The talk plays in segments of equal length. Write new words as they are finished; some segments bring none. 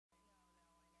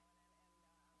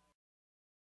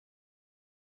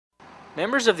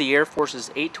Members of the Air Force's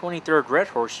 823rd Red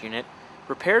Horse Unit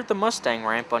repaired the Mustang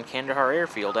ramp on Kandahar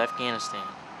Airfield, Afghanistan.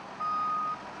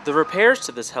 The repairs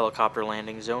to this helicopter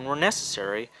landing zone were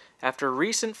necessary after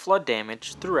recent flood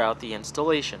damage throughout the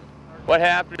installation. What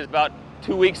happened is about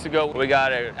 2 weeks ago we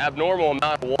got an abnormal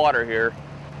amount of water here.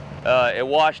 It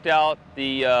washed out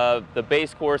the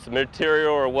base course of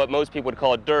material, or what most people would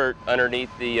call dirt, underneath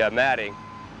the matting.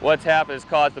 What's happened is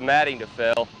caused the matting to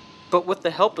fail. But with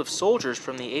the help of soldiers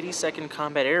from the 82nd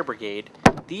Combat Air Brigade,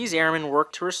 these airmen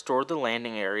worked to restore the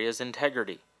landing area's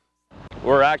integrity.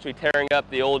 We're actually tearing up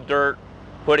the old dirt,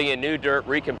 putting in new dirt,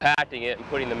 recompacting it, and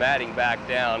putting the matting back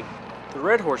down. The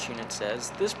Red Horse Unit says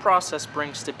this process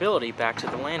brings stability back to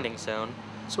the landing zone,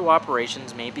 so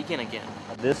operations may begin again.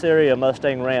 This area of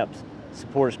Mustang ramps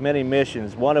supports many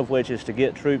missions, one of which is to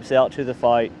get troops out to the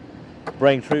fight,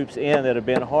 bring troops in that have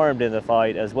been harmed in the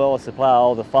fight, as well as supply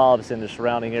all the FOBs in the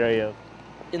surrounding area.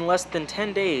 In less than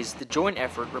 10 days, the joint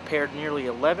effort repaired nearly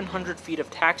 1,100 feet of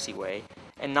taxiway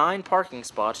and 9 parking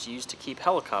spots used to keep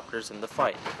helicopters in the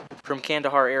fight. From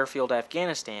Kandahar Airfield,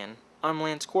 Afghanistan, I'm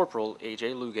Lance Cpl.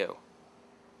 AJ Lugo.